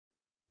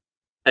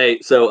Hey,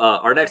 so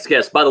our next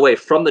guest, by the way,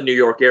 from the New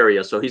York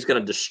area, so he's going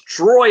to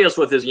destroy us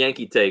with his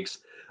Yankee takes.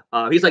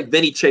 He's like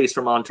Vinny Chase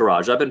from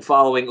Entourage. I've been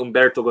following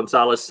Umberto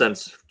Gonzalez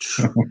since,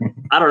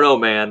 I don't know,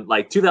 man,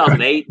 like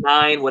 2008,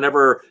 9,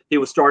 whenever he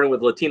was starting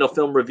with Latino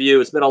Film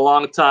Review. It's been a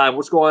long time.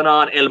 What's going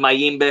on, El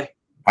Mayimbe?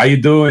 How you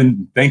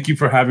doing? Thank you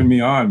for having me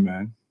on,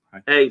 man.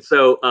 Hey,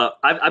 so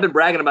I've been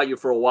bragging about you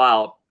for a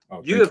while.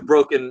 Oh, You have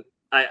broken.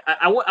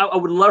 I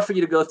would love for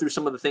you to go through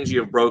some of the things you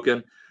have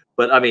broken.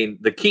 But I mean,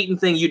 the Keaton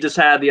thing you just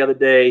had the other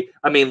day,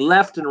 I mean,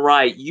 left and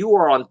right, you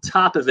are on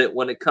top of it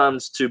when it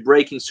comes to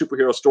breaking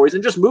superhero stories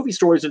and just movie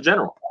stories in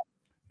general.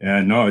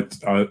 Yeah, no, it's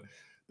the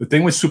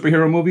thing with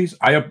superhero movies,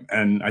 I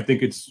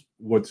think it's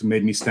what's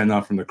made me stand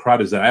out from the crowd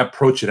is that I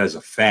approach it as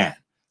a fan.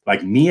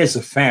 Like me as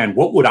a fan,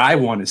 what would I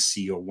want to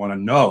see or want to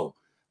know?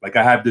 Like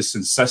I have this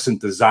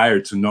incessant desire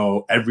to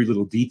know every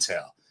little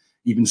detail,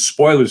 even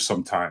spoilers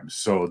sometimes.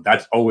 So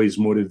that's always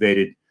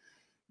motivated,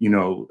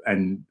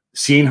 and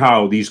seeing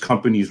how these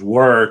companies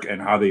work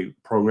and how they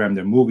program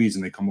their movies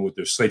and they come up with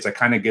their slates, I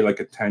kind of get I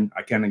kind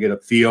of get a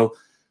feel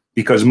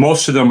because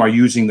most of them are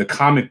using the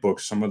comic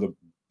books, some of the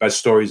best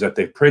stories that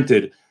they've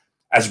printed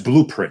as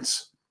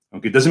blueprints.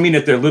 Okay. It doesn't mean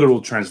that they're literal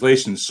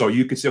translations. So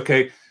you could say,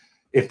 okay,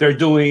 if they're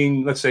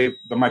doing, let's say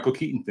the Micheal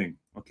Keaton thing,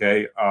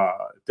 okay,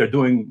 they're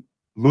doing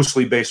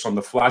loosely based on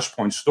the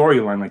Flashpoint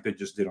storyline like they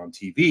just did on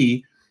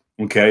TV,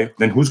 okay,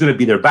 then who's going to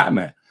be their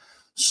Batman?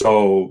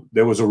 So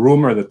there was a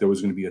rumor that there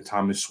was going to be a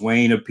Thomas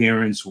Wayne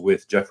appearance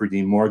with Jeffrey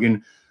Dean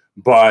Morgan,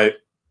 but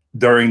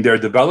during their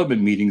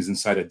development meetings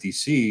inside of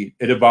DC,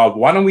 it evolved.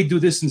 Why don't we do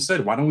this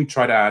instead? Why don't we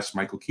try to ask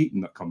Micheal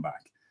Keaton to come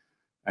back?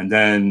 And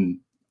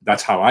then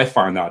that's how I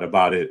found out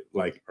about it,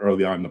 like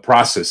early on in the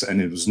process. And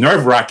it was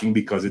nerve-wracking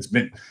because it's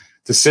been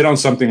to sit on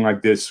something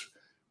like this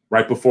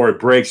right before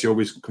it breaks. You're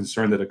always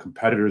concerned that a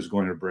competitor is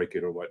going to break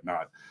it or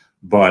whatnot.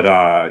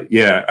 But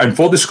yeah, and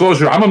full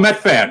disclosure, I'm a Met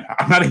fan.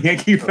 I'm not a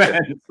Yankee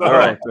fan. So. All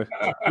right,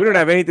 we don't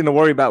have anything to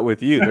worry about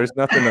with you. There's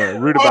nothing to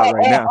root about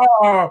right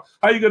now.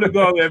 How you gonna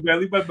go there, man?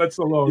 Leave my Mets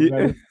alone,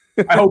 man.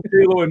 I hope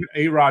J-Lo and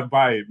A-Rod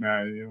buy it,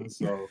 man.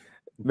 So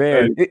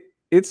man,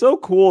 it's so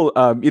cool.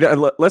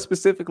 Let's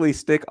specifically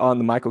stick on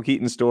the Micheal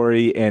Keaton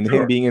story and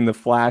him being in the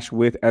Flash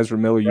with Ezra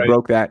Miller. You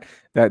broke that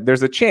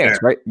there's a chance,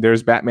 right?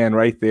 There's Batman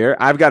right there.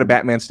 I've got a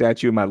Batman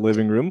statue in my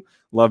living room.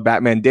 Love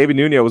Batman. David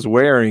Nuno was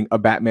wearing a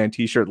Batman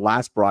t-shirt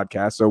last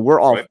broadcast, so we're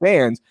all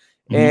fans.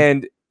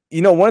 And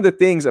one of the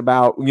things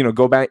about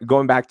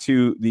going back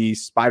to the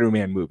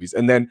Spider-Man movies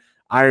and then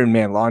Iron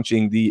Man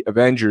launching the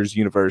Avengers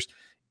universe,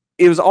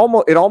 it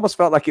almost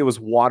felt like it was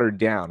watered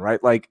down,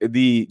 right? Like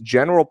the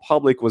general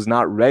public was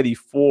not ready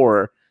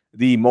for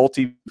the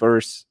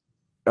multiverse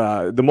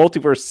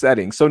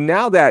setting. So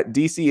now that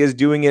DC is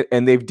doing it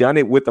and they've done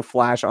it with the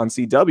Flash on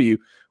CW,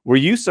 were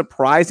you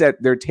surprised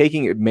that they're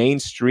taking it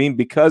mainstream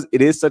because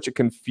it is such a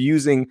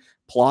confusing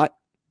plot?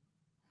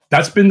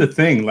 That's been the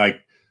thing.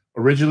 Like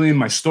originally in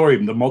my story,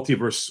 the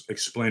multiverse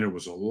explainer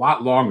was a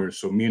lot longer.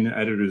 So me and the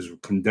editors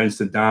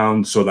condensed it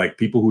down. So like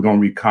people who don't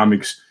read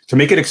comics to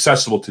make it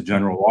accessible to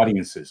general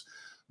audiences.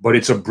 But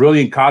it's a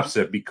brilliant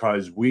concept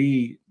because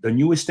the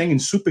newest thing in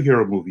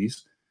superhero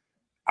movies,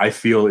 I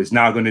feel, is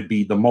now going to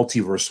be the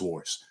multiverse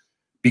wars.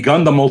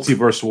 Begun the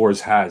multiverse wars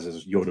has,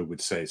 as Yoda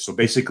would say. So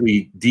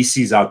basically,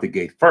 DC's out the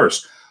gate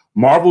first.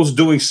 Marvel's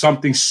doing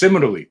something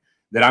similarly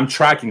that I'm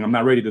tracking. I'm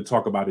not ready to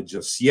talk about it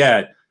just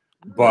yet,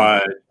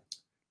 but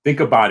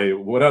think about it.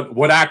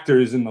 What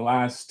actors in the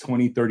last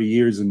 20, 30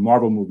 years in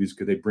Marvel movies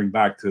could they bring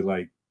back to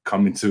like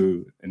come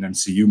into an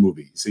MCU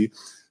movie? See?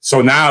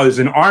 So now there's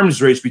an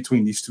arms race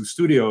between these two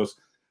studios.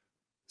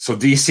 So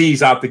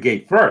DC's out the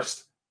gate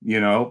first,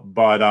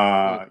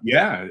 but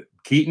yeah,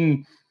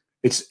 Keaton,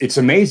 it's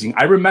amazing.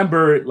 I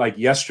remember like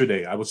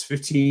yesterday, I was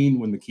 15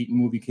 when the Keaton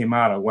movie came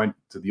out. I went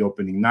to the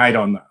opening night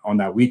on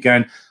that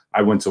weekend.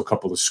 I went to a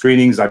couple of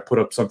screenings. I put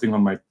up something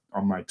on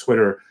my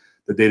Twitter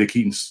the day the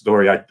Keaton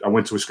story. I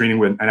went to a screening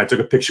and I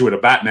took a picture with a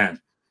Batman.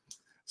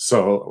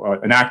 So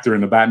an actor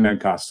in a Batman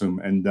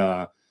costume. And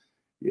I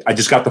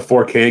just got the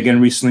 4K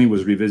again recently,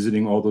 was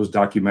revisiting all those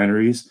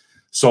documentaries.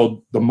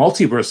 So the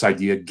multiverse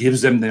idea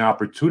gives them the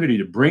opportunity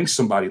to bring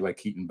somebody like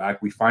Keaton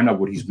back. We find out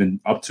what he's been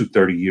up to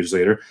 30 years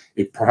later.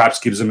 It perhaps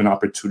gives them an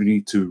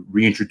opportunity to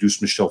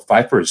reintroduce Michelle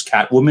Pfeiffer as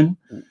Catwoman,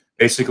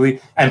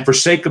 basically. And for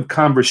sake of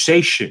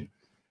conversation,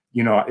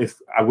 if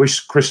I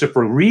wish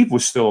Christopher Reeve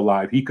was still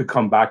alive, he could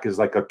come back as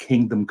like a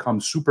Kingdom Come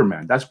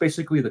Superman. That's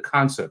basically the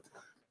concept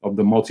of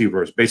the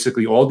multiverse.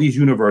 Basically, all these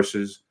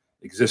universes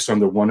exist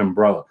under one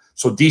umbrella.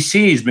 So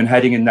DC has been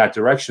heading in that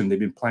direction. They've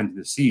been planting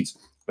the seeds.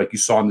 Like you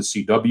saw in the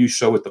CW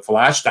show with the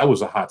Flash, that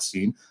was a hot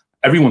scene.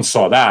 Everyone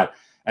saw that.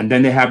 And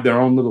then they have their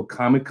own little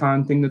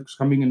Comic-Con thing that's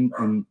coming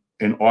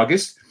in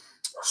August.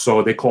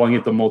 So they're calling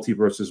it the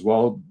multiverse as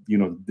well.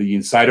 The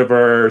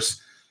Insiderverse,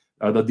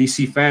 the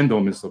DC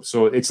fandom and stuff.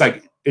 So it's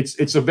like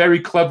it's a very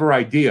clever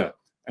idea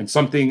and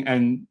something.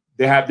 And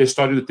they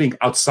started to think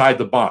outside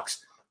the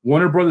box.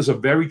 Warner Brothers is a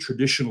very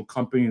traditional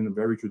company and a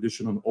very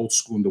traditional and old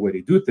school in the way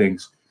they do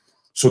things.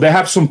 So they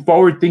have some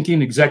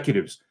forward-thinking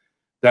executives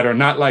that are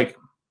not like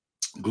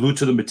glued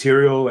to the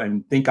material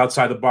and think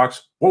outside the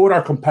box. What would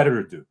our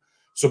competitor do?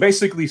 So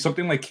basically,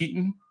 something like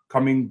Keaton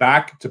coming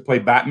back to play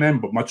Batman,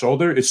 but much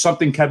older, is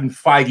something Kevin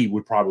Feige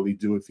would probably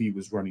do if he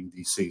was running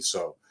DC.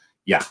 So,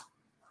 yeah.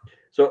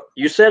 So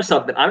you said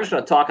something. I'm just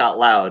going to talk out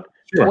loud.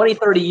 Sure. 20,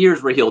 30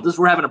 years, Raheel.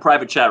 We're having a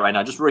private chat right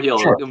now. Just Raheel.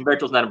 Sure.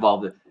 Umberto's not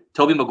involved.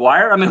 Tobey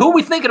Maguire. I mean, who are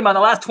we thinking about in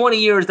the last 20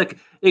 years that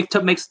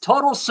it makes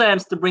total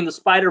sense to bring the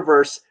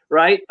Spider-Verse,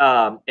 right?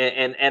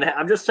 And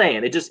I'm just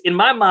saying, it just, in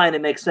my mind,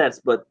 it makes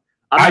sense, but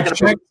I'm not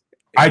going to.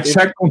 I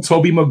checked on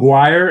Tobey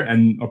Maguire,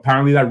 and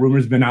apparently that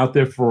rumor's been out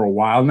there for a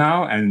while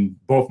now, and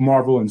both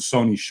Marvel and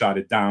Sony shot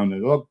it down.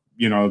 And, look,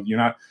 you know,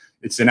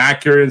 it's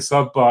inaccurate and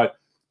stuff, but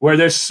where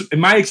there's, in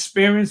my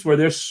experience, where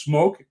there's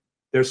smoke,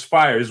 there's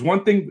fire. It's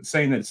one thing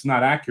saying that it's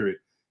not accurate.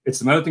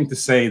 It's another thing to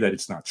say that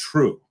it's not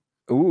true.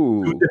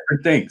 Ooh. Two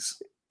different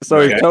things. So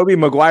if Tobey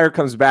Maguire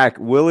comes back,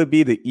 will it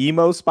be the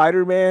emo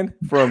Spider-Man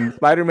from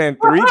Spider-Man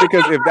 3?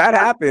 Because if that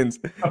happens,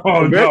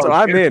 Umberto, no.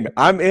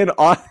 I'm in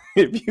on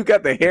if you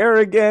got the hair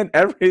again,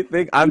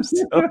 everything, I'm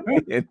so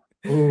in.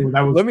 Ooh,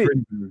 that was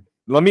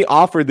let me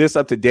offer this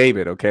up to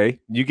David, okay?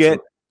 You get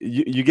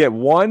you get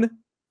one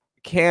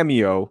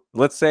cameo,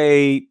 let's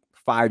say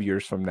 5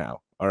 years from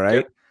now, all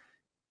right? Yep.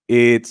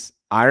 It's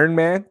Iron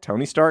Man,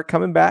 Tony Stark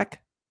coming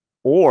back,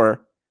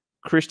 or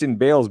Christian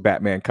Bale's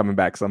Batman coming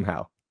back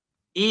somehow.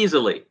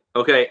 Easily.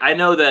 Okay, I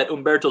know that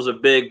Umberto's a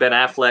big Ben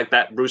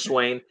Affleck, Bruce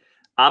Wayne.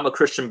 I'm a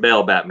Christian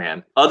Bale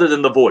Batman. Other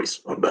than the voice,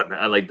 other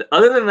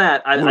than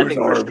that, I think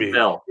Christian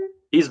Bale.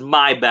 He's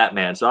my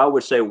Batman. So I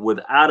would say,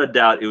 without a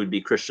doubt, it would be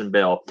Christian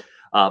Bale.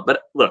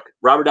 But look,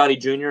 Robert Downey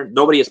Jr.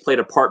 Nobody has played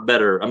a part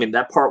better. I mean,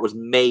 that part was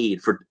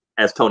made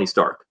as Tony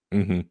Stark.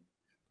 Mm-hmm.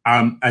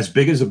 As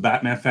big as a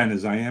Batman fan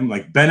as I am,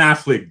 like Ben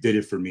Affleck did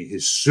it for me.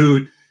 His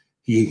suit.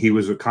 He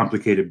was a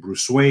complicated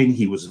Bruce Wayne.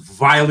 He was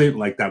violent.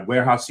 Like that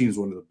warehouse scene is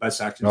one of the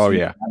best action scenes,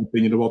 in my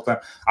opinion, of all time.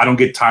 I don't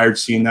get tired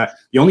seeing that.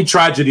 The only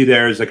tragedy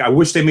there is, like, I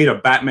wish they made a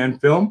Batman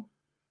film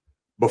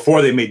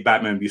before they made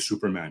Batman be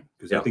Superman,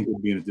 because I think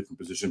we'd be in a different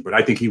position. But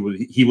I think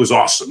he was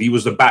awesome. He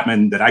was the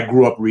Batman that I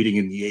grew up reading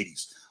in the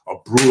 80s, a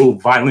brutal,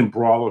 violent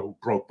brawler who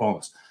broke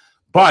bones.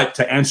 But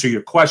to answer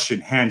your question,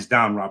 hands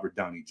down, Robert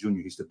Downey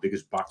Jr., he's the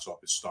biggest box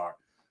office star,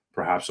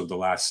 perhaps, of the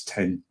last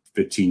 10,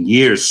 15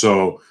 years.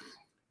 So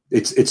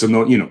it's a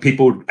no, you know,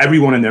 people,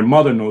 everyone and their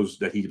mother knows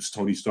that he was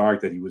Tony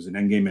Stark, that he was in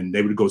Endgame, and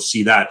they would go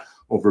see that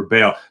over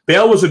Bale.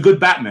 Bale was a good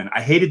Batman.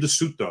 I hated the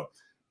suit though.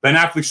 Ben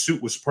Affleck's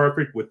suit was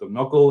perfect with the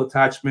knuckle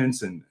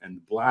attachments and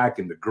the black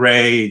and the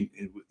gray.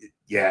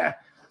 Yeah,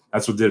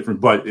 that's what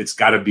different. But it's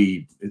got to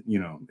be, you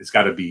know, it's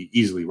got to be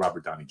easily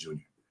Robert Downey Jr.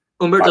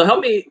 Umberto, help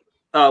me.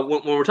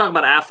 When we're talking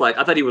about Affleck,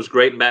 I thought he was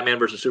great in Batman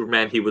versus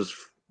Superman. He was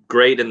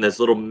great in this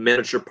little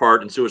miniature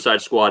part in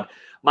Suicide Squad.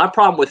 My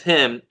problem with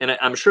him, and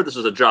I'm sure this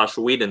is a Joss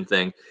Whedon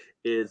thing,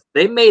 is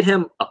they made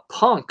him a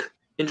punk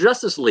in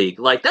Justice League.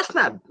 Like, that's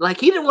not, like,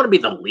 he didn't want to be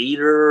the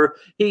leader.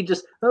 He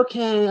just,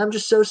 okay, I'm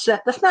just so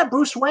sad. That's not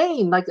Bruce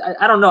Wayne. Like,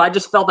 I don't know. I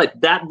just felt like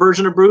that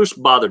version of Bruce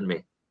bothered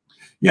me.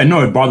 Yeah,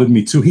 no, it bothered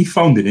me too. He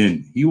phoned it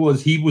in. He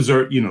was,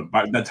 you know,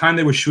 by the time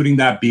they were shooting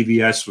that,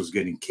 BVS was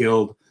getting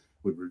killed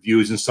with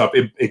reviews and stuff.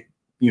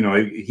 You know,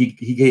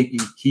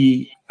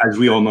 he, as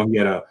we all know, he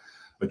had a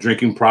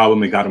drinking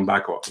problem. It got him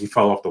back off. He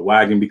fell off the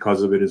wagon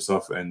because of it and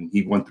stuff, and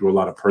he went through a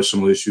lot of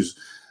personal issues.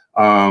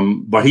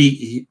 But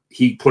he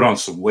put on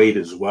some weight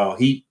as well.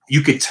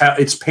 You could tell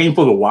it's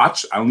painful to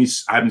watch. I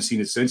haven't seen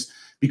it since,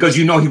 because,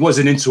 you know, he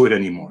wasn't into it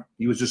anymore.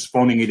 He was just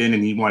phoning it in,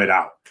 and he wanted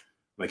out.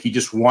 Like, he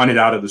just wanted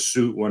out of the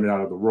suit, wanted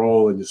out of the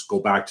role, and just go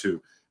back to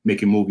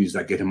making movies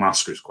that get him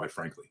Oscars, quite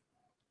frankly.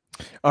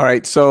 All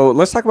right, so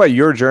let's talk about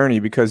your journey,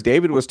 because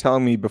David was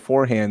telling me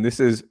beforehand, this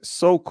is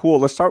so cool.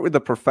 Let's start with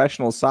the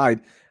professional side.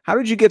 How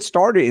did you get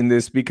started in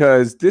this?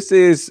 Because this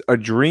is a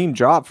dream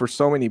job for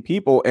so many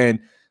people. And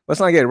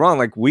let's not get it wrong.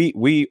 Like,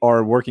 we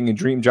are working in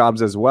dream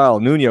jobs as well.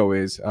 Nuno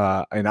is,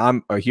 and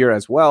I'm here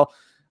as well.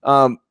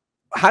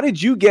 How did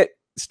you get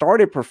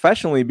started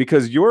professionally?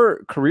 Because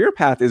your career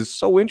path is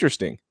so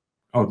interesting.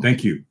 Oh,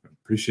 thank you.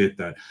 Appreciate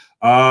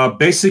that.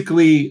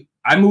 Basically,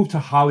 I moved to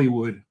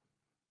Hollywood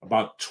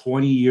about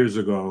 20 years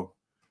ago,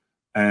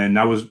 and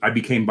I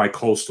became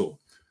bicoastal.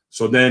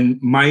 So then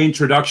my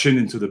introduction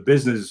into the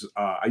business,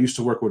 I used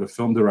to work with a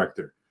film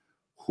director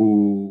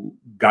who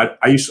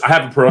I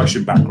have a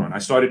production background.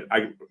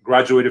 I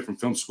graduated from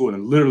film school,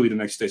 and literally the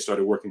next day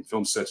started working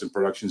film sets and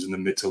productions in the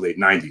mid to late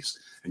 90s.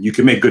 And you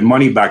can make good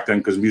money back then,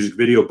 because music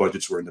video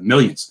budgets were in the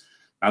millions.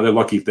 Now they're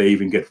lucky if they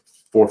even get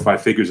 4 or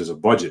 5 figures as a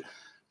budget.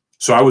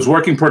 So I was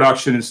working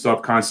production and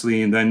stuff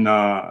constantly. And then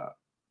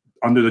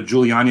under the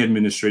Giuliani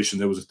administration,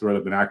 there was a threat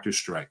of an actor's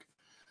strike.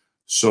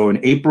 So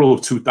in April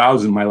of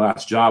 2000, my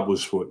last job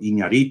was for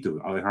Iñárritu,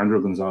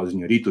 Alejandro Gonzalez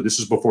Iñárritu. This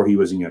is before he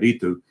was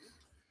Iñárritu,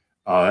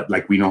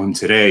 like we know him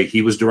today.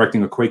 He was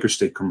directing a Quaker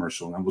State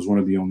commercial, and I was one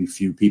of the only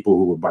few people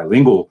who were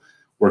bilingual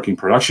working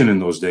production in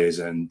those days.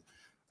 And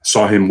I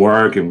saw him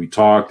work, and we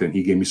talked, and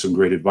he gave me some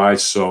great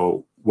advice.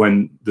 So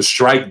when the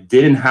strike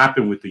didn't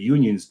happen with the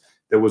unions,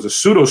 there was a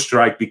pseudo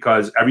strike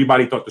because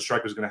everybody thought the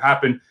strike was going to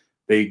happen.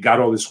 they got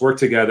all this work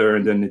together,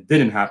 and then it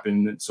didn't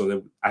happen. So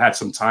that I had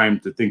some time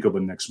to think of a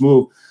next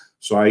move.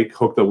 So I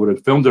hooked up with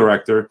a film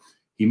director.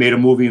 He made a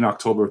movie in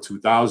October of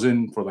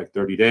 2000 for like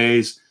 30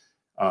 days.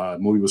 The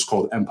movie was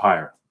called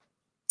Empire,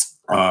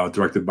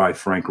 directed by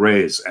Frank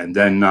Reyes. And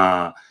then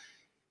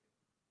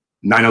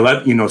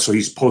 9/11, you know, so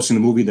he's posting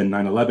the movie. Then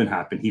 9/11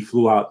 happened. He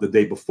flew out the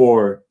day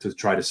before to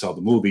try to sell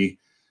the movie.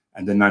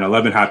 And then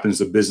 9/11 happens.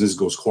 The business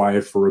goes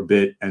quiet for a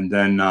bit. And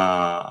then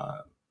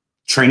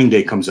Training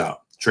Day comes out.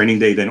 Training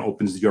Day then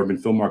opens the urban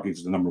film market.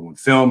 It's the #1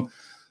 film.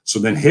 So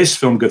then his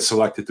film gets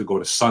selected to go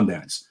to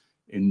Sundance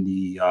in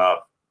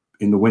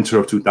the winter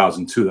of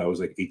 2002. That was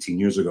like 18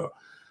 years ago.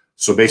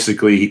 So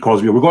basically he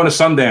calls me, we're going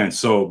to Sundance.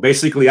 So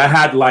basically I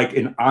had like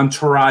an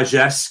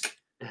Entourage-esque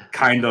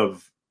kind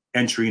of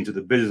entry into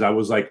the business. I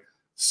was like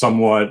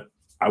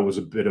I was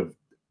a bit of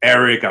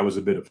Eric. I was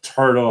a bit of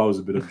Turtle. I was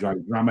a bit of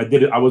Johnny Graham.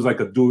 I was like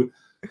a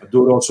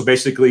do-it-all. So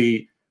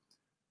basically,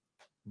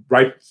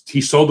 right,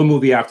 he sold the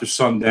movie after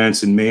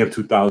Sundance in May of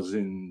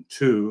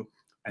 2002,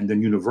 and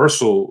then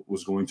Universal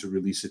was going to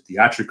release it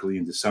theatrically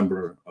in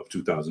December of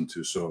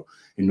 2002. So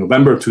in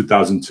November of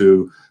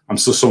 2002, I'm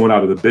still someone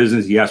out of the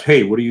business. He asked,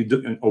 hey, what are you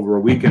doing over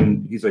a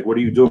weekend? He's like, what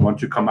are you doing? Why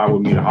don't you come out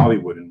with me to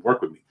Hollywood and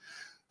work with me?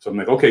 So I'm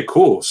like, okay,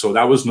 cool. So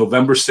that was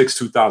November 6,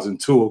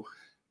 2002.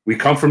 We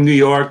come from New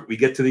York. We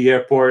get to the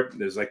airport.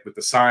 There's like with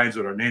the signs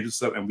with our names and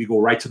stuff, and we go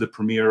right to the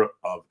premiere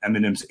of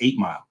Eminem's 8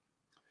 Mile.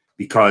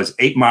 Because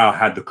 8 Mile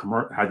had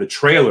the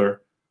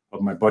trailer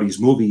of my buddy's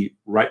movie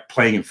right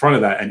playing in front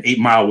of that, and 8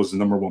 Mile was the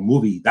 '1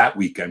 movie that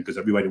weekend because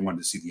everybody wanted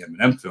to see the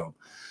Eminem film.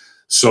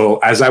 So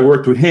as I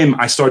worked with him,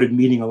 I started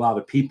meeting a lot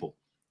of people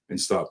and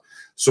stuff.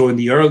 So in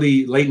the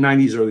late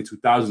 '90s, early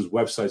 2000s,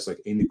 websites like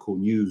Ain't It Cool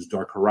News,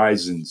 Dark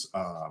Horizons,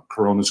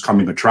 Corona's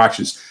Coming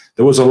Attractions,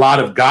 there was a lot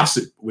of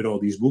gossip with all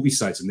these movie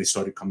sites, and they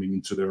started coming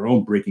into their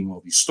own, breaking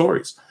all these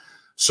stories.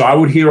 So I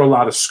would hear a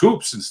lot of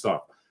scoops and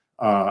stuff.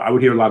 I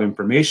would hear a lot of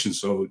information.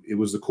 So it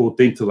was the cool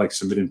thing to like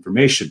submit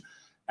information.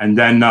 And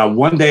then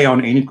one day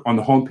on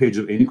the homepage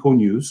of Ain't It Cool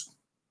News,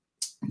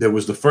 there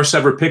was the first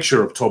ever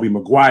picture of Tobey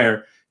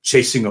Maguire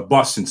chasing a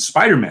bus in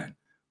Spider-Man,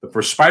 the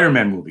first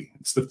Spider-Man movie.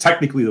 It's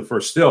technically the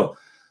first still.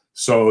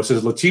 So it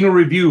says Latino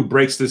Review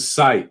breaks this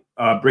story,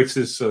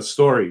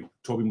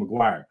 Tobey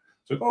Maguire.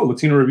 So oh,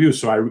 Latino Review.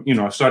 So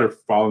I started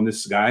following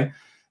this guy,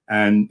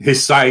 and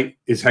his site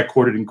is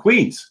headquartered in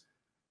Queens.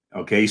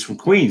 Okay, he's from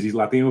Queens. He's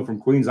Latino from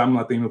Queens. I'm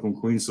Latino from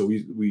Queens. So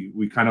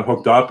we kind of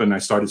hooked up, and I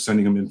started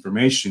sending him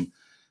information,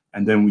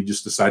 and then we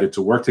just decided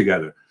to work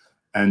together.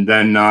 And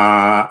then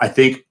I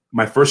think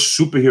my first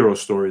superhero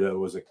story that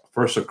was a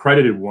first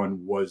accredited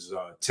one was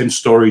Tim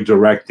Story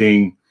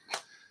directing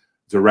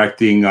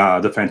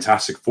the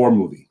Fantastic Four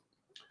movie.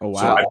 Oh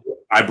wow! So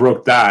I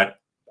broke that.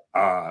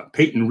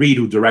 Peyton Reed,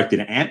 who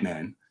directed the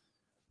Ant-Man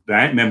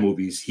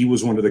movies, he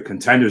was one of the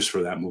contenders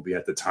for that movie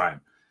at the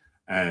time.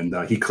 And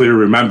he clearly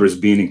remembers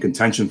being in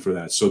contention for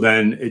that. So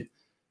then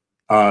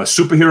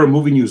superhero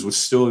movie news was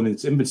still in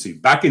its infancy.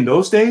 Back in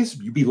those days,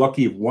 you'd be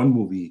lucky if one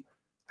movie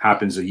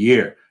happens a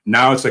year.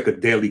 Now it's like a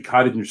daily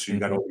cottage industry.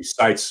 You got all these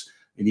sites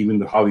and even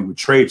the Hollywood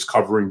trades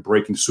covering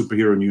breaking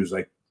superhero news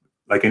like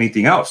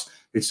anything else.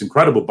 It's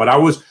incredible. But I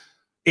was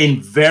in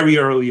very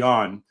early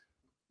on.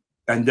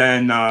 And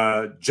then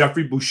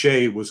Jeffrey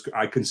Boucher was,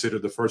 I consider,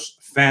 the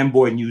first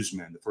fanboy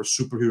newsman, the first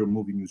superhero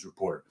movie news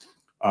reporter.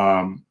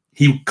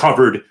 He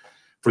covered,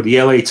 for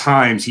the LA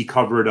Times, he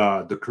covered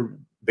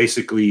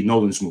basically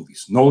Nolan's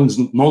movies.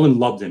 Nolan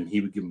loved him. He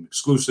would give him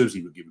exclusives.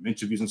 He would give him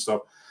interviews and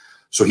stuff.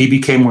 So he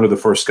became one of the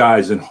first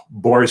guys. And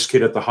Boris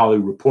Kidd at the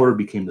Hollywood Reporter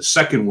became the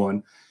second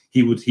one.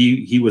 He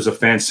was a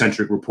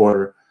fan-centric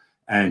reporter,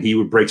 and he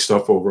would break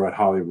stuff over at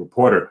Hollywood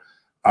Reporter.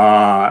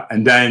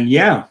 And then,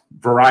 yeah,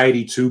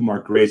 Variety too.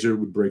 Mark Grazer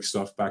would break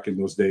stuff back in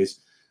those days.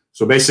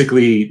 So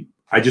basically,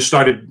 I just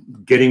started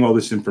getting all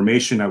this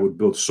information. I would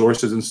build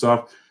sources and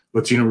stuff.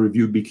 Latino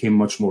Review became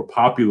much more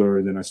popular,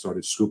 and then I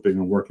started scooping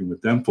and working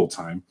with them full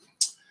time.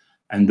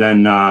 And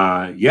then,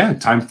 yeah,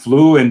 time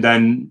flew, and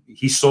then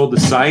he sold the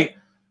site.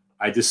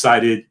 I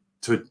decided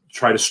to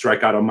try to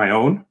strike out on my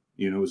own.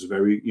 It was a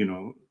very,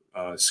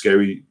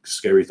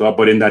 scary thought.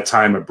 But in that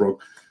time,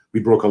 we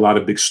broke a lot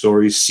of big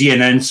stories.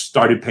 CNN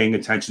started paying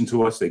attention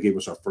to us. They gave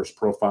us our first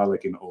profile,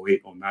 like in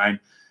 08, 09.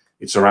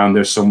 It's around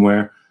there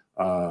somewhere.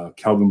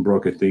 Kelvin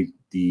broke, I think,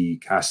 the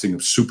casting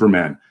of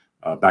Superman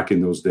back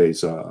in those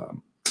days.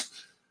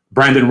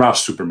 Brandon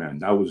Routh's Superman.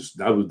 That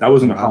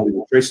wasn't a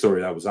Hollywood trade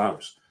story. That was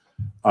ours.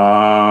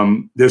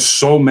 There's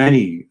so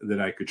many that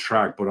I could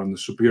track, but on the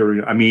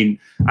superhero, I mean,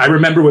 I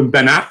remember when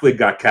Ben Affleck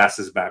got cast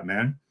as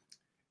Batman,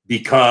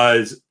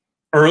 because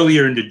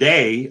earlier in the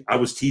day, I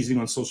was teasing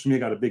on social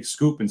media, got a big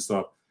scoop and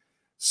stuff.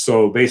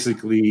 So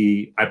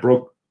basically, I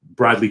broke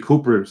Bradley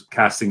Cooper's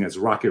casting as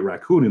Rocket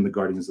Raccoon in the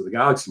Guardians of the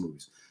Galaxy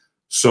movies.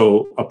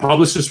 So a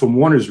publicist from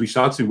Warner's reached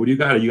out to me. What do you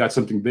got? You got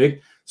something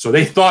big? So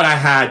they thought I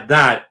had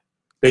that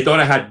They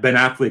thought I had Ben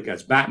Affleck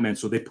as Batman,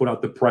 so they put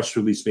out the press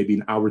release maybe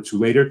an hour or two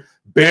later.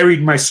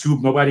 Buried my scoop.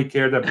 Nobody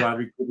cared that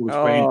Bradley Cooper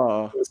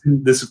was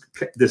playing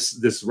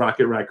this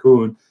Rocket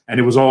Raccoon, and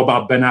it was all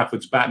about Ben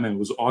Affleck's Batman. It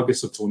was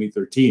August of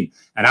 2013,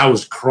 and I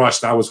was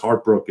crushed. I was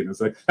heartbroken. It was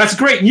like, that's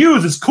great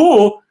news. It's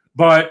cool,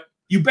 but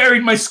you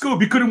buried my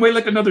scoop. You couldn't wait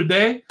like another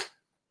day.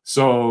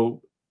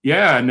 So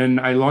yeah, and then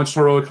I launched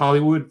Heroic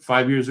Hollywood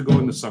 5 years ago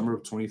in the summer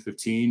of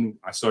 2015.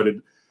 I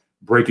started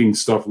breaking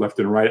stuff left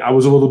and right. I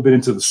was a little bit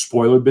into the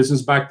spoiler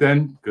business back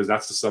then because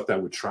that's the stuff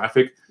that would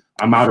traffic.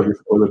 I'm out of the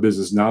spoiler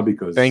business now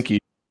because thank you.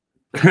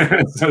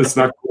 It's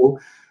not cool.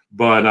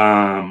 But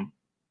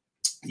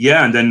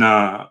yeah, and then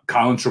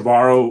Colin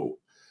Trevorrow.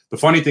 The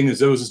funny thing is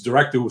there was this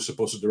director who was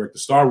supposed to direct the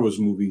Star Wars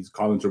movies,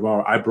 Colin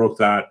Trevorrow. I broke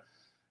that.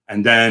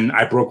 And then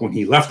I broke when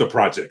he left the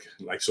project.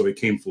 Like, so it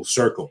came full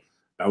circle.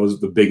 That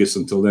was the biggest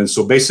until then.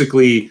 So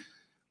basically,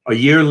 a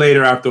year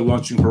later, after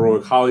launching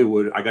Heroic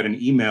Hollywood, I got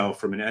an email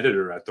from an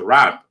editor at The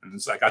Wrap, and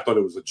it's like I thought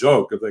it was a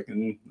joke. I was like,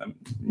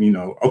 you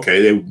know,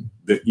 okay,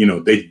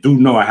 they do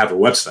know I have a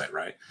website,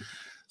 right?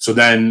 So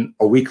then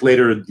a week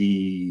later,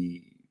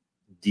 the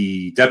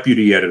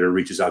deputy editor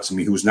reaches out to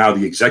me, who's now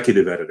the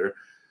executive editor.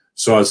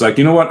 So I was like,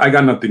 you know what, I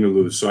got nothing to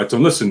lose. So I told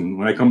him, listen,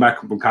 when I come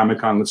back from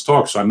Comic-Con, let's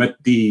talk. So I met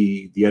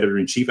the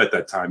editor-in-chief at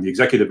that time, the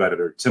executive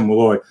editor, Tim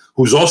Malloy,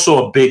 who's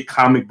also a big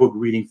comic book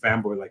reading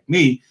fanboy like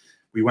me.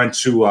 We went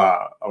to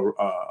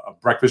a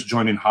breakfast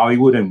joint in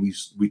Hollywood, and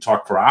we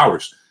talked for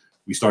hours.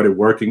 We started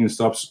working and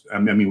stuff. I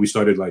mean, we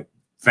started like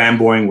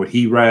fanboying what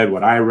he read,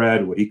 what I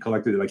read, what he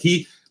collected. Like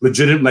he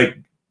legit, like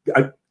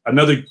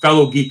another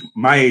fellow geek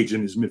my age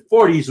in his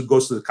mid-40s who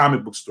goes to the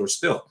comic book store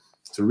still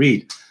to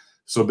read.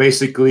 So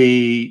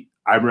basically,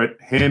 I read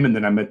him, and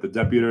then I met the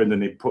deputy, and then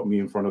they put me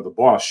in front of the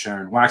boss,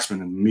 Sharon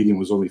Waxman, and the meeting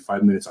was only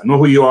 5 minutes. I know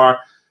who you are.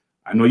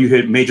 I know you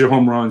hit major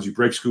home runs. You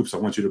break scoops. I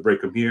want you to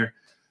break them here,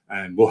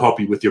 and we'll help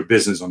you with your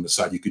business on the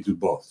side. You could do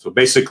both. So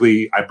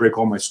basically, I break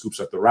all my scoops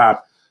at the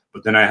Wrap,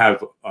 but then I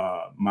have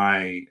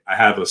I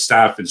have a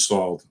staff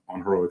installed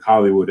on Heroic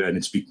Hollywood, and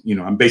it's, you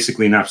know, I'm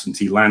basically an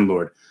absentee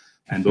landlord,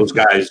 and those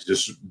guys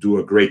just do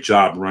a great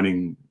job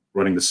running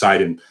the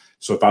site. And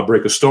so if I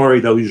break a story,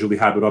 they'll usually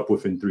have it up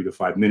within 3 to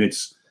 5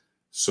 minutes.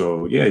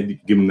 So yeah,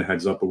 give them the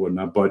heads up or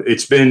whatnot. But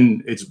it's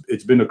been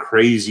a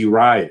crazy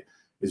ride.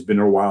 It's been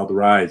a wild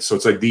ride. So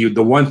it's like the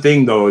one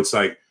thing though, it's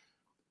like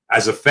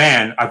as a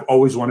fan, I've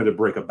always wanted to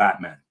break a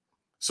Batman.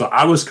 So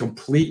I was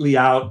completely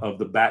out of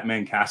the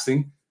Batman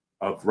casting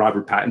of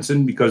Robert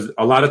Pattinson because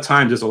a lot of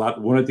times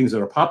one of the things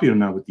that are popular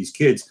now with these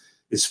kids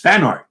is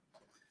fan art.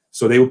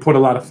 So they would put a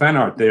lot of fan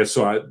art there.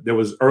 So there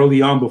was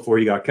early on before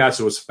he got cast,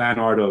 there was fan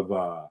art of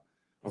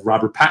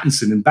Robert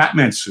Pattinson in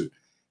Batman suit.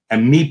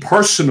 And me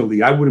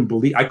personally, I couldn't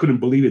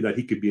believe it that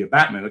he could be a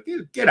Batman. Like,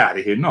 get out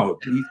of here. No,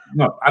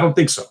 I don't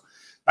think so.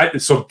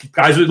 So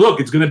guys would look,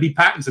 it's going to be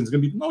Pattinson. It's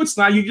going to be, no, it's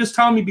not. You just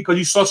tell me because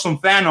you saw some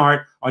fan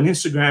art on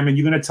Instagram and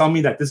you're going to tell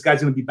me that this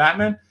guy's going to be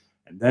Batman.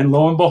 And then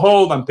lo and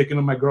behold, I'm picking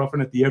up my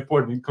girlfriend at the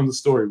airport and here comes the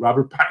story.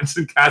 Robert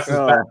Pattinson cast as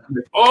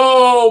Batman.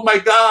 Oh my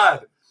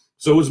God.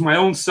 So it was my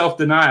own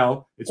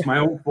self-denial. It's my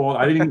own fault.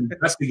 I didn't even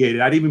investigate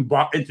it. I didn't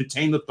even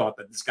entertain the thought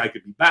that this guy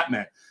could be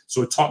Batman.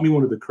 So it taught me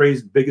one of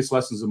the biggest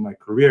lessons of my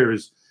career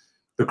is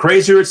the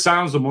crazier it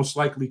sounds, the most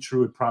likely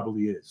true it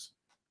probably is.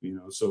 You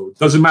know, so it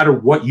doesn't matter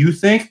what you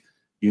think.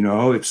 You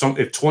know,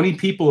 if 20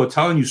 people are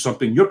telling you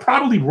something, you're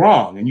probably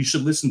wrong, and you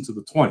should listen to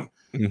the 20.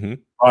 Mm-hmm.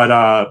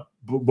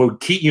 But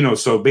Keaton, you know,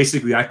 so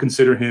basically, I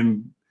consider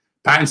him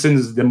Pattinson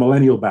is the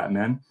millennial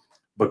Batman,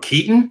 but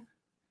Keaton.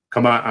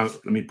 Come on,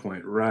 let me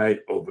point right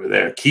over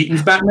there.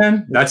 Keaton's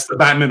Batman, that's the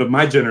Batman of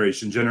my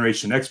generation,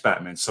 Generation X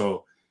Batman.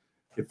 So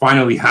it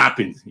finally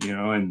happened, you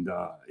know, and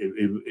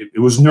it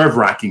was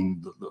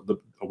nerve-wracking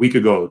a week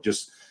ago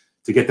just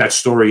to get that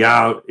story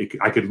out.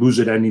 I could lose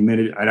it any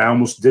minute, and I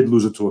almost did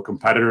lose it to a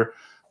competitor.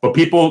 But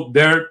people,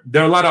 there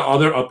are a lot of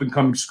other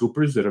up-and-coming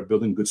scoopers that are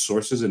building good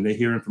sources, and they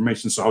hear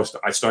information. So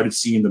I started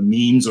seeing the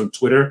memes on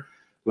Twitter,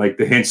 like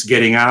the hints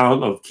getting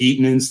out of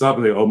Keaton and stuff.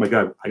 And oh, my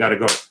God, I got to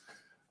go.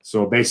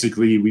 So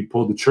basically, we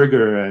pulled the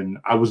trigger, and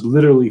I was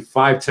literally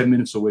 5-10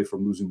 minutes away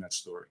from losing that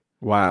story.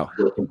 Wow.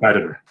 To a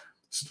competitor,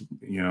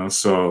 you know.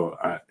 So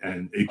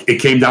and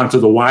it came down to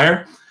the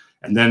wire,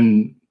 and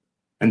then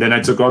I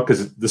took off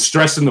because the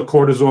stress and the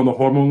cortisol, the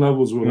hormone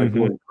levels were like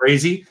going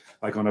crazy,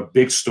 like on a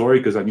big story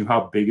because I knew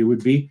how big it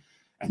would be.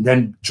 And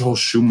then Joel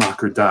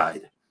Schumacher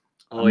died.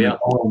 Oh yeah. Like,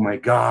 oh my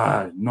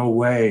God, no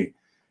way.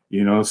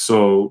 You know.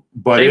 So,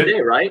 but same day,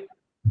 right?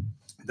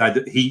 That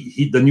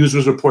the news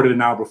was reported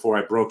an hour before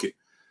I broke it.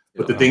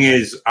 But the thing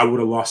is, I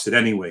would have lost it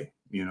anyway,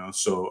 you know.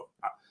 So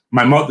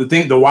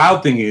the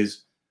wild thing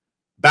is,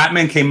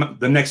 Batman came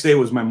the next day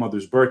was my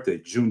mother's birthday,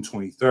 June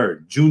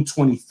 23rd. June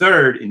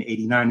 23rd in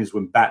 '89 is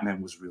when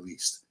Batman was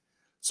released.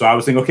 So I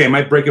was thinking, okay, I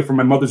might break it for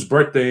my mother's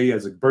birthday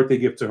as a birthday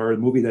gift to her, a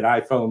movie that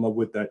I fell in love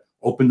with that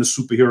opened the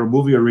superhero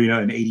movie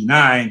arena in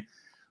 '89.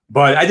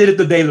 But I did it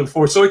the day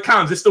before, so it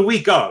counts. It's the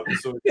week of.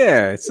 So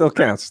yeah, it still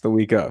counts the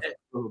week of.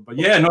 But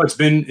yeah, no, it's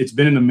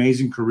been an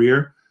amazing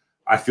career.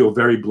 I feel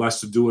very blessed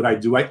to do what I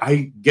do.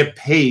 I get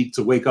paid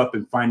to wake up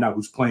and find out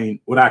who's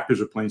playing, what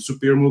actors are playing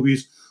superhero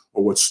movies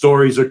or what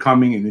stories are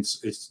coming. And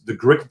it's the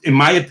great, in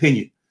my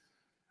opinion,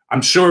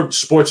 I'm sure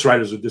sports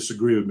writers will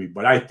disagree with me,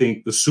 but I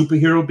think the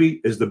superhero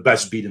beat is the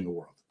best beat in the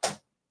world.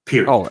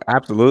 Period. Oh,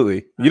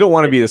 absolutely. You don't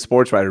want to be the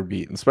sports writer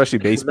beat, especially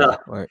baseball.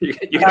 No, like, you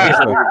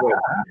gotta be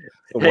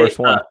the worst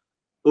one.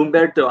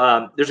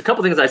 Umberto, there's a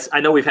couple things I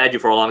know we've had you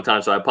for a long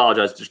time, so I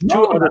apologize. There's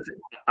two other things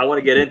I want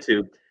to get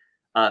into.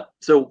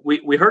 So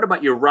we heard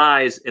about your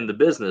rise in the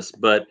business,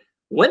 but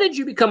when did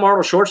you become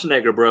Arnold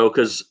Schwarzenegger, bro?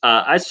 Because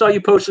I saw you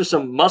posted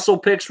some muscle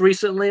pics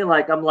recently.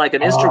 Like I'm like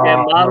an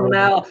Instagram model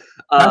now.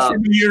 That's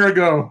from a year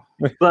ago.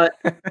 But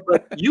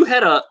you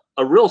had a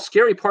real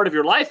scary part of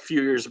your life a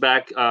few years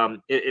back.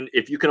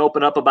 If you can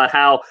open up about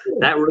how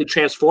that really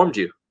transformed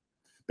you.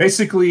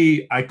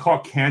 Basically, I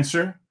caught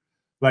cancer.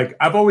 Like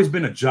I've always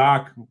been a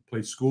jock,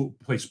 played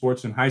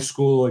sports in high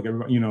school, like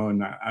you know,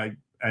 and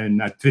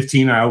at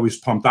 15 I always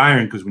pumped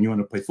iron because when you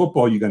want to play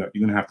football, you're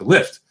gonna have to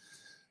lift.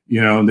 You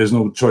know, and there's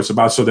no choice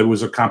about it. So there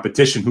was a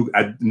competition who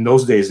in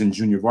those days in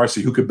junior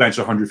varsity who could bench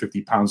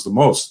 150 pounds the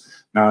most.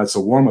 Now it's a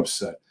warm-up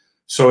set.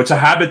 So it's a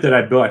habit that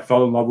I built. I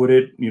fell in love with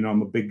it. You know,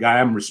 I'm a big guy.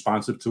 I'm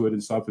responsive to it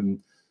and stuff. And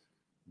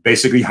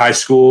basically high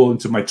school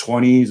into my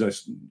 20s,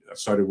 I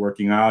started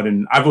working out.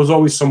 And I was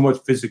always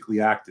somewhat physically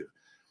active.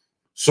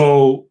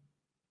 So,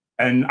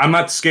 and I'm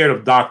not scared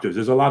of doctors.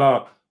 There's a lot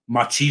of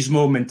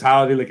machismo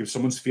mentality. Like if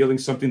someone's feeling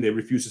something, they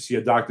refuse to see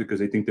a doctor because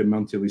they think they're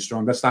mentally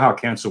strong. That's not how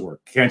cancer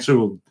works. Cancer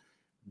will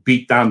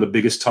beat down the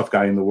biggest tough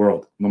guy in the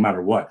world, no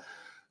matter what.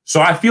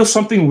 So I feel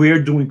something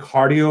weird doing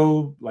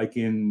cardio like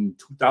in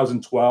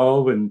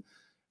 2012. And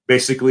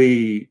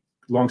basically,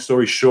 long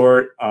story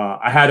short,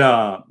 I had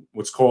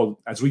what's called,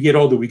 as we get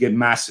older, we get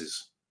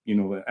masses, you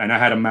know, and I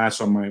had a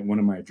mass on one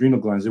of my adrenal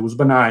glands. It was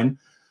benign.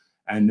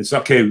 And it's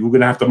okay, we're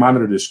going to have to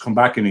monitor this, come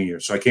back in a year.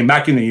 So I came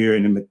back in a year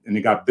and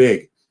it got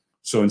big.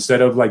 So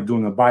instead of like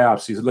doing a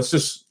biopsy, let's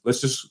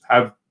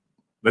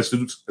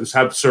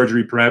have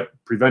surgery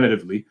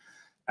preventatively.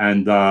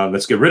 And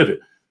let's get rid of it.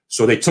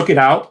 So they took it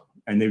out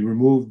and they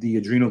removed the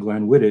adrenal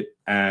gland with it.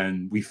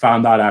 And we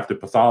found out after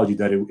pathology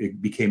that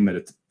it became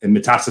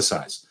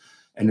metastasized.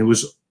 And it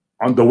was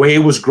on the way it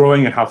was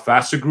growing and how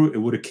fast it grew, it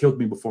would have killed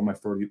me before my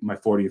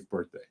 40th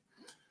birthday.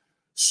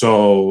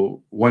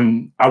 So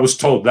when I was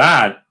told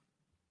that,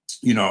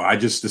 you know, I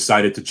just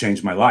decided to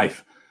change my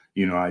life.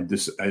 You know,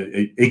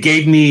 it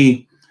gave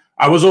me,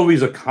 I was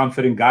always a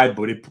confident guy,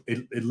 but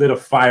it lit a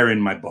fire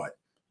in my butt.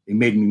 It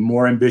made me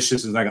more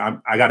ambitious. And like,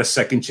 I got a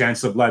second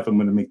chance of life. I'm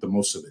going to make the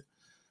most of it.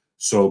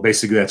 So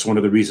basically, that's one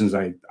of the reasons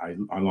I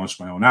launched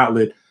my own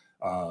outlet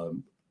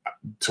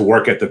to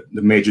work at the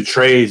major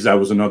trades. That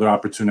was another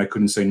opportunity I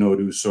couldn't say no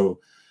to. So,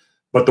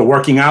 but the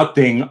working out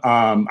thing,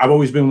 I've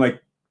always been like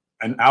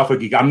an alpha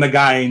geek. I'm the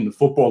guy in the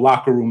football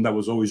locker room that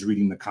was always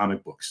reading the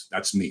comic books.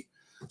 That's me.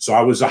 So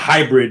I was a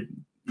hybrid.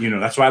 You know,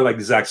 that's why I like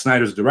Zack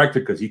Snyder's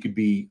director, because he could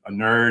be a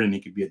nerd and he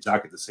could be a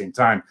jock at the same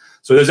time.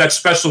 So there's that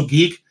special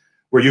geek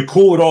where you're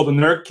cool with all the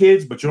nerd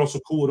kids, but you're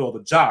also cool with all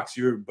the jocks.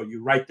 But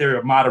you're right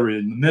there, moderate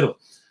in the middle.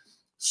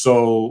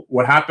 So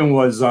what happened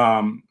was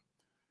I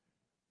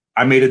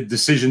made a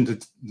decision to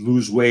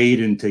lose weight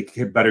and take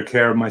better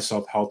care of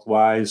myself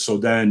health-wise. So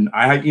then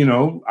I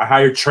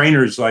hired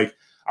trainers. Like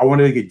I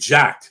wanted to get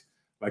jacked.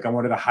 Like I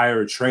wanted to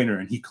hire a trainer,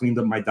 and he cleaned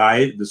up my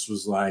diet. This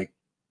was like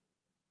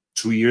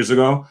 2 years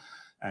ago,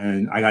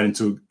 and I got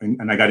into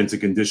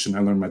condition.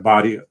 I learned my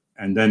body.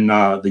 And then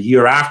the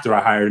year after,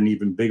 I hired an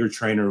even bigger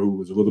trainer who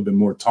was a little bit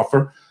more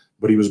tougher,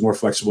 but he was more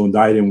flexible in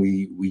diet.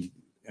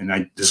 And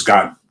I just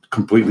got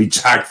completely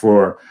jacked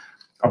for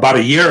about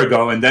a year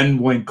ago. And then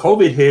when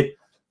COVID hit,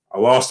 I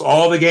lost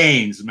all the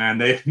gains,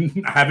 man. I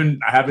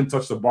haven't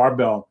touched the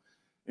barbell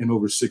in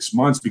over 6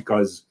 months,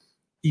 because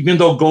even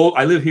though gold,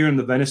 I live here in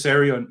the Venice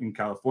area in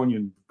California,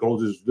 and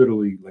gold is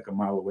literally like a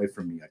mile away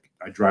from me.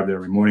 I drive there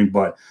every morning,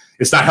 but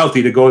it's not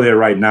healthy to go there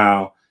right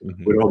now.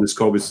 With all this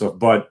COVID stuff.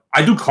 But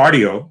I do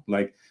cardio.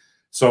 Like,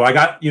 so I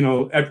got, you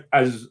know,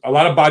 as a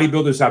lot of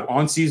bodybuilders have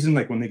on season,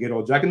 like when they get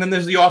all jacked, and then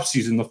there's the off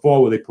season, the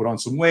fall, where they put on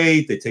some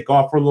weight, they take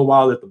off for a little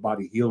while, let the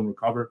body heal and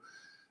recover.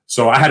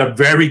 So I had a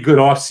very good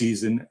off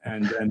season.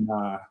 And then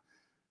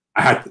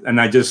I had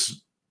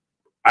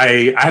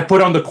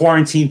put on the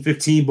quarantine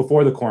 15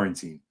 before the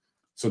quarantine.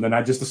 So then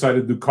I just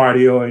decided to do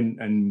cardio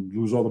and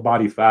lose all the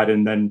body fat,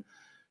 and then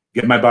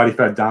get my body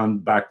fat down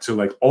back to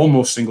like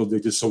almost single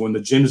digits. So when the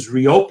gyms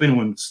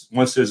reopen,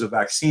 once there's a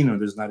vaccine or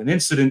there's not an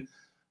incident,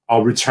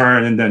 I'll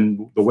return, and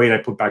then the weight I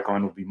put back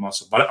on will be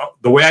muscle. But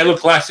the way I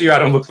looked last year, I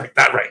don't look like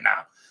that right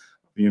now.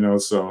 You know,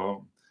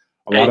 so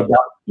lot about,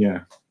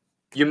 yeah.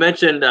 You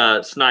mentioned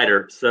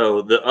Snyder.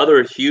 So the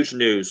other huge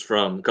news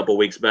from a couple of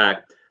weeks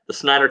back, the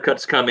Snyder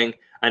Cut's coming.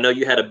 I know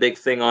you had a big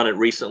thing on it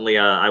recently.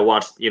 I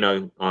watched,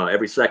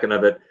 every second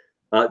of it.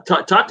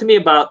 Talk to me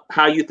about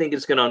how you think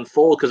it's going to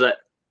unfold, because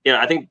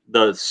I think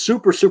the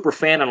super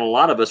fan and a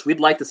lot of us,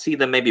 we'd like to see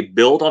them maybe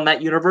build on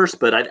that universe,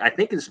 but I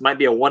think this might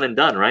be a one and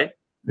done, right?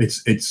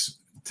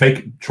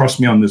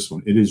 Trust me on this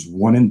one. It is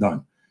one and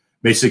done.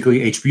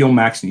 Basically, HBO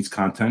Max needs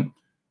content.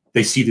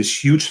 They see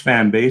this huge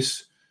fan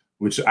base,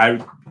 which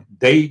the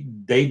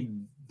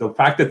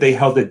fact that they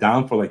held it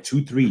down for like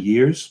 2-3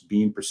 years,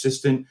 being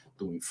persistent,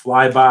 doing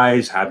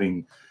flybys,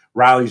 having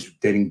rallies,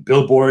 getting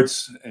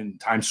billboards in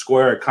Times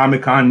Square at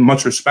Comic-Con,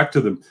 much respect to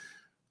them.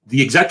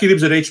 The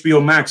executives at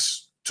HBO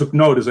Max took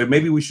note. It's like,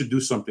 maybe we should do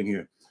something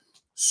here.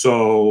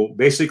 So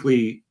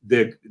basically,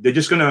 they're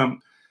just gonna,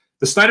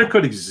 the Snyder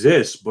Cut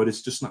exists, but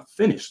it's just not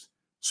finished.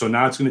 So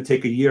now it's gonna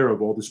take a year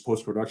of all this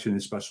post-production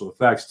and special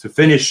effects to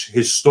finish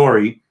his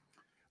story.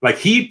 Like,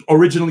 he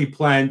originally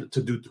planned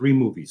to do 3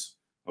 movies.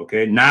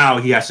 Okay, now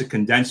he has to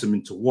condense them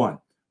into 1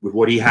 with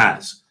what he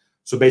has.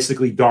 So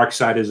basically,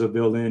 Darkseid is a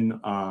villain,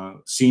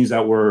 scenes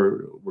that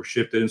were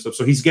shifted and stuff.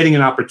 So he's getting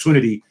an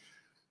opportunity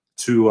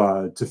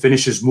to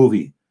finish his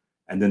movie,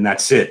 and then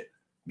that's it,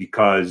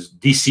 because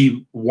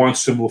DC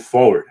wants to move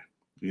forward.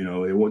 You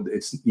know,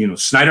 it's, you know,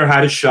 Snyder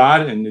had a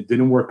shot and it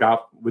didn't work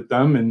out with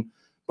them,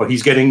 but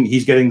he's getting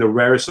the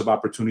rarest of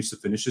opportunities to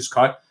finish his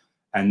cut,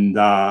 and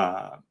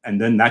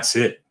then that's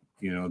it.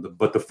 You know,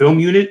 but the film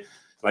unit,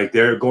 like,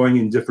 they're going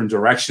in different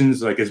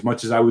directions. Like, as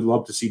much as I would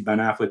love to see Ben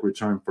Affleck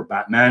return for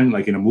Batman,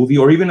 like in a movie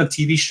or even a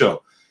TV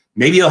show,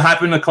 maybe it'll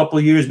happen in a couple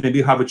of years. Maybe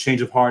he'll have a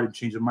change of heart and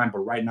change of mind. But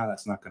right now,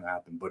 that's not going to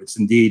happen. But it's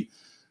indeed,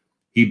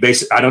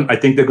 I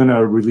think they're going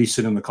to release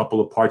it in a couple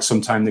of parts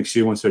sometime next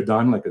year once they're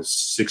done, like a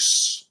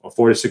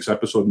 4 to 6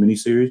 episode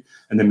miniseries,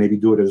 and then maybe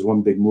do it as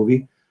one big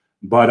movie.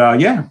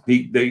 But yeah,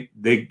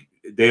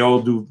 they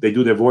all do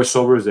their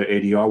voiceovers, their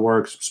ADR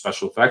works,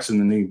 special effects, and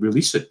then they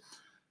release it.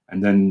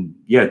 And then,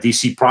 yeah,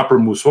 DC proper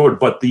moves forward.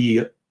 But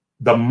the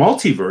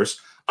multiverse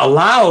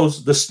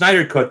allows the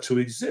Snyder Cut to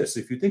exist.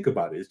 If you think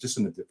about it, it's just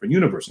in a different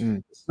universe,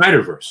 the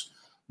Snyderverse.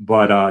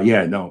 But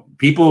yeah, no,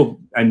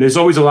 people, and there's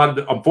always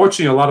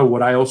unfortunately, a lot of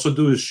what I also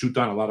do is shoot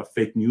down a lot of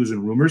fake news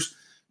and rumors,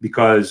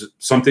 because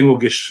something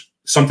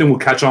will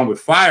catch on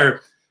with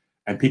fire,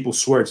 and people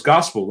swear it's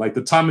gospel. Like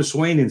the Thomas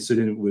Wayne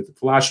incident with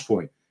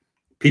Flashpoint.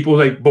 People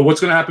like, but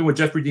what's going to happen with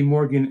Jeffrey D.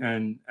 Morgan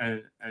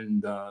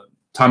and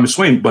Thomas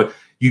Wayne? But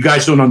you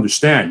guys don't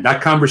understand.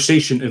 That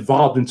conversation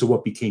evolved into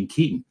what became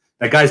Keaton.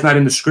 That guy's not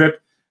in the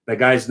script. That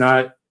guy's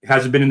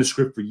hasn't been in the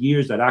script for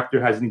years. That actor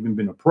hasn't even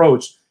been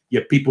approached,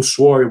 yet people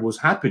swore it was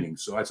happening.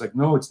 So I was like,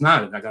 no, it's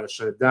not. And I got to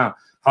shut it down.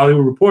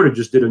 Hollywood Reporter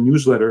just did a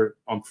newsletter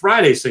on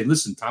Friday saying,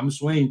 listen,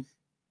 Thomas Wayne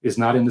is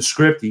not in the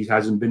script. He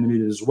hasn't been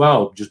in it as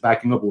well, just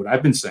backing up what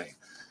I've been saying.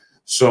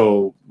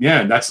 So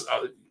yeah,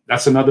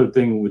 that's another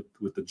thing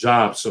with the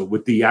job. So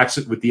with the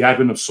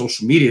advent of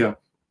social media,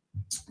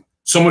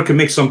 someone can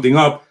make something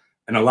up,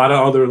 and a lot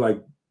of other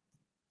like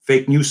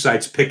fake news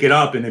sites pick it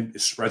up, and it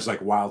spreads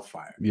like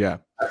wildfire. Yeah,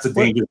 that's the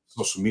danger of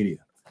social media.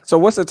 So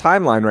what's the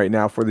timeline right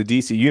now for the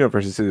DC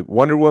universe? Is it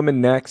Wonder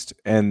Woman next,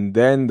 and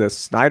then the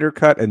Snyder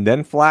Cut, and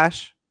then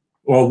Flash?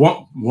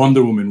 Well,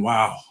 Wonder Woman,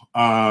 wow.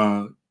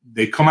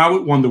 They come out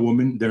with Wonder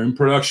Woman. They're in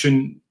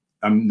production.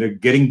 They're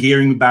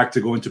gearing back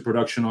to go into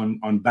production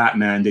on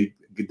Batman.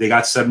 They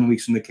got 7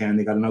 weeks in the can.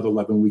 They got another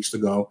 11 weeks to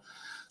go.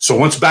 So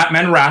once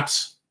Batman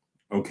wraps,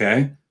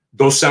 okay,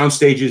 those sound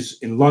stages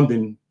in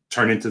London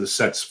turn into the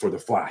sets for the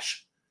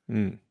Flash.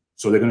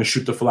 So they're going to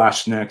shoot the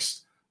Flash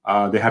next.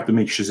 They have to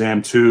make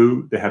Shazam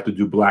 2. They have to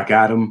do Black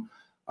Adam,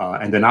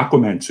 and then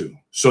Aquaman 2.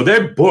 So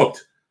they're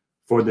booked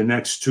for the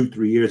next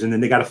 2-3 years, and then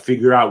they got to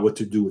figure out what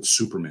to do with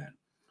Superman.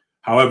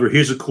 However,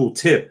 here's a cool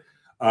tip.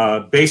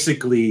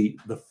 Basically,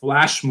 the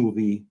Flash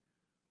movie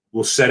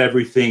will set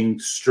everything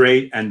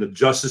straight, and the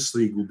Justice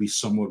League will be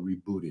somewhat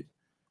rebooted.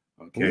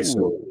 Okay, Ooh.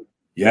 So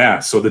yeah,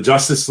 so the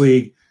Justice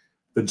League,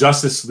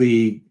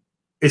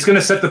 it's going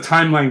to set the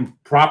timeline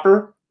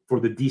proper for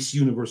the DC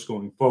universe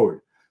going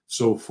forward.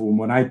 So from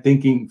what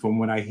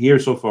I hear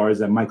so far is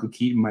that Micheal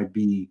Keaton might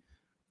be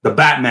the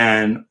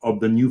Batman of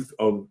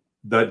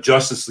the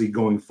Justice League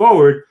going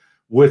forward,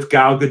 with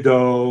Gal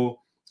Gadot,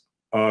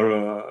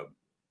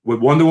 with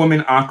Wonder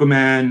Woman,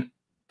 Aquaman,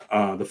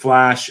 the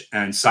Flash,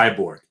 and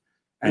Cyborg.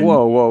 And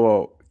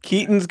whoa!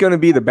 Keaton's going to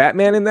be the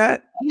Batman in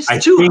that? He's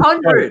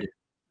 200.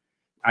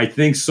 I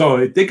think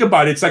so. Think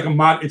about it. It's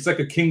like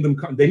a kingdom.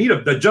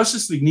 The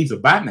Justice League needs a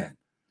Batman.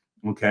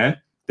 Okay,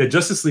 the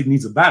Justice League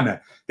needs a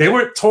Batman. They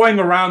were toying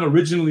around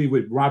originally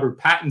with Robert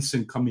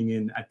Pattinson coming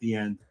in at the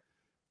end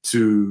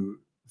in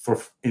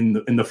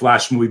the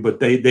Flash movie, but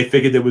they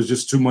figured there was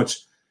just too much.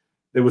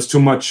 There was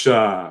too much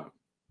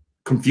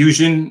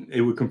confusion.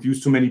 It would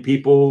confuse too many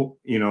people.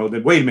 You know,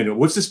 that wait a minute,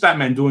 what's this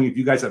Batman doing if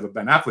you guys have a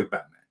Ben Affleck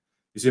Batman?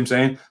 You see what I'm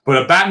saying?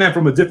 But a Batman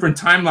from a different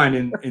timeline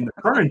in the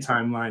current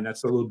timeline,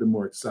 that's a little bit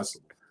more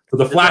accessible. So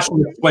the Flash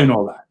will explain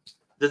all that.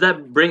 Does that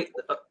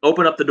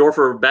open up the door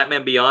for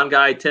Batman Beyond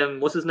guy, Tim?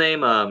 What's his name?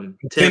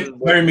 Tim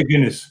Barry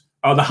McGinnis.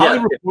 The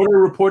Hollywood Reporter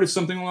reported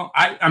something along.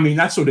 I mean,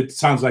 that's what it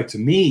sounds like to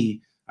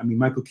me. I mean,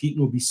 Micheal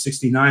Keaton will be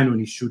 69 when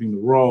he's shooting the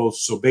role.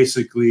 So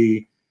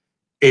basically,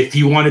 if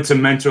he wanted to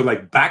mentor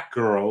like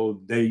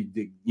Batgirl,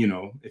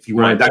 if you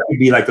wanted, that could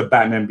be like the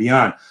Batman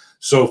Beyond.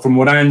 So from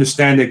what I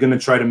understand, they're going to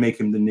try to make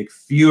him the Nick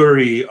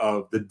Fury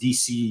of the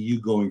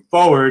DCEU going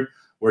forward,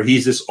 where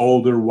he's this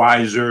older,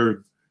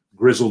 wiser,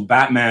 grizzled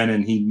Batman,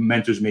 and he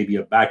mentors maybe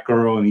a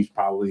Batgirl, and he's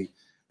probably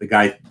the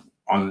guy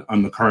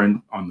on the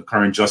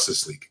current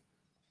Justice League.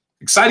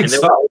 Exciting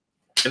stuff.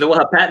 And then we'll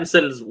have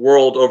Pattinson's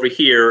world over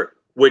here,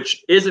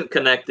 which isn't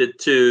connected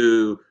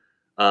to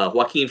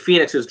Joaquin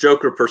Phoenix's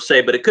Joker per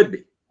se, but it could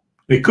be.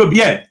 It could be,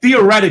 yeah.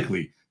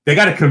 Theoretically, they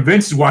got to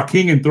convince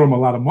Joaquin and throw him a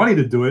lot of money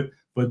to do it,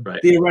 but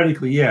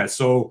theoretically, yeah.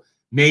 So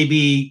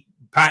maybe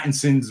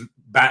Pattinson's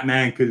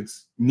Batman could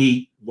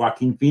meet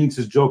Joaquin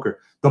Phoenix's Joker.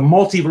 The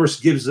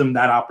multiverse gives them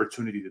that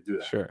opportunity to do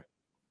that. Sure.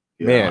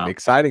 Yeah. Man,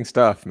 exciting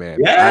stuff, man.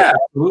 Yeah,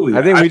 absolutely.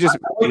 I think we just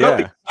I'm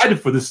excited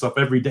for this stuff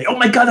every day. Oh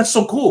my God, that's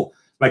so cool.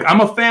 Like, I'm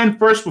a fan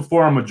first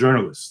before I'm a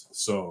journalist.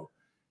 So,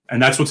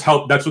 and that's what's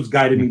helped. That's what's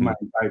guided me my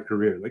entire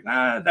career. Like,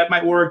 that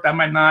might work, that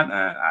might not.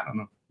 I don't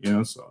know. You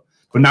know. So,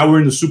 but now we're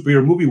in the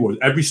superhero movie world.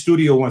 Every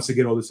studio wants to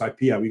get all this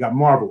IP out. We got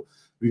Marvel,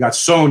 we got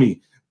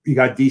Sony, we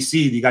got DC,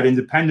 you got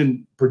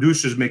independent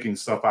producers making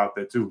stuff out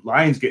there too.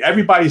 Lionsgate.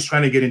 Everybody's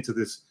trying to get into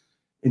this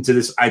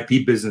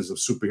IP business of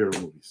superhero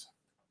movies.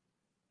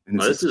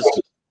 And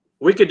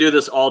we could do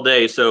this all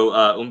day. So,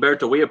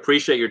 Umberto, we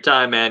appreciate your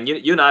time, man.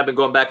 You and I have been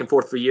going back and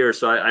forth for years,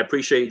 so I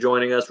appreciate you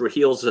joining us.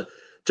 Rahil's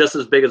just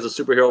as big as a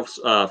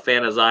superhero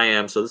fan as I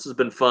am, so this has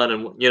been fun.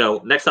 And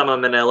next time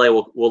I'm in LA,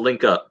 we'll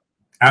link up.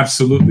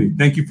 Absolutely.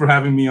 Thank you for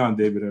having me on,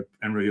 David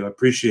and Rahil. I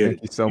appreciate it.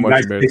 Thank you so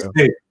much, Umberto.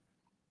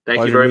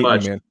 Thank you very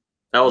much. You,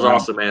 that was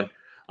awesome, man.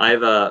 I've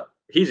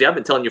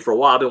been telling you for a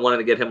while. I've been wanting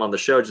to get him on the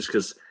show just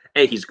because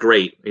A, he's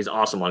great. He's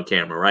awesome on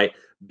camera, right?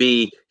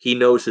 B, he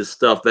knows his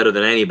stuff better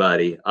than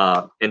anybody.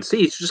 And C,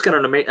 he's just got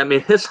an amazing. I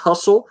mean, his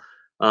hustle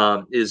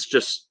is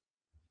just,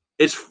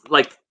 it's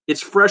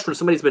fresh when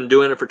somebody's been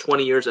doing it for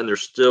 20 years and they're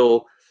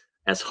still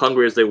as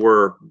hungry as they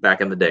were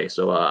back in the day.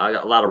 So I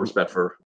got a lot of respect for